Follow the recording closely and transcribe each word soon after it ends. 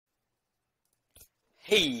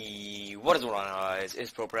Hey, what is going on, guys?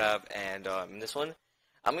 It's ProPrav, and in this one,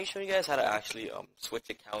 I'm going to show you guys how to actually switch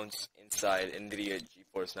accounts inside Nvidia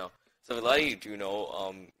Geforce now. So a lot of you do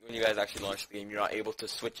know, when you guys actually launch the game, you're not able to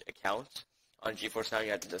switch accounts on Geforce now.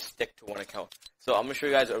 You have to just stick to one account. So I'm going to show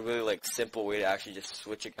you guys a really simple way to actually just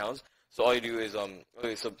switch accounts. So all you do is hold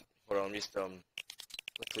on, just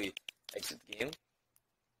quickly exit the game.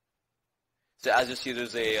 So as you see,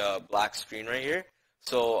 there's a black screen right here.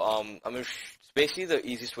 So basically the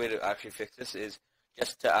easiest way to actually fix this is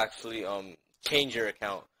just to actually change your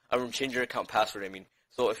account. Change your account password. I mean,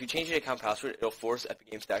 so if you change your account password, it'll force Epic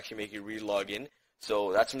Games to actually make you re-log in.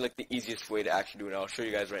 So that's like the easiest way to actually do it. I'll show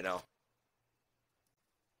you guys right now.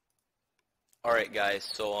 All right, guys.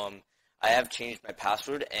 So I have changed my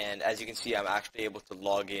password, and as you can see, I'm actually able to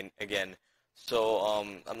log in again. So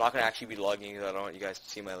I'm not gonna actually be logging in because I don't want you guys to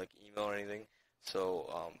see my email or anything.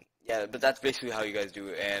 So yeah, but that's basically how you guys do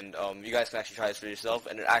it, and you guys can actually try this for yourself,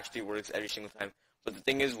 and it actually works every single time. But the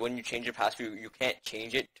thing is, when you change your password, you can't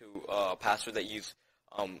change it to a password that you used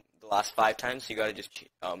the last 5 times. So you gotta just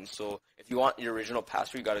so if you want your original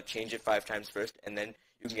password, you gotta change it 5 times first, and then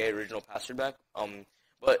you can get your original password back.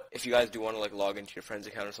 But if you guys do want to log into your friend's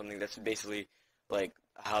account or something, that's basically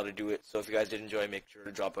how to do it. So if you guys did enjoy, make sure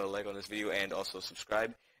to drop a like on this video and also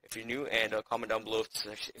subscribe if you're new, and comment down below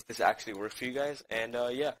if this actually works for you guys. And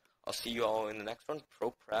yeah, I'll see you all in the next one.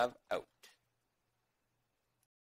 ProPrav out.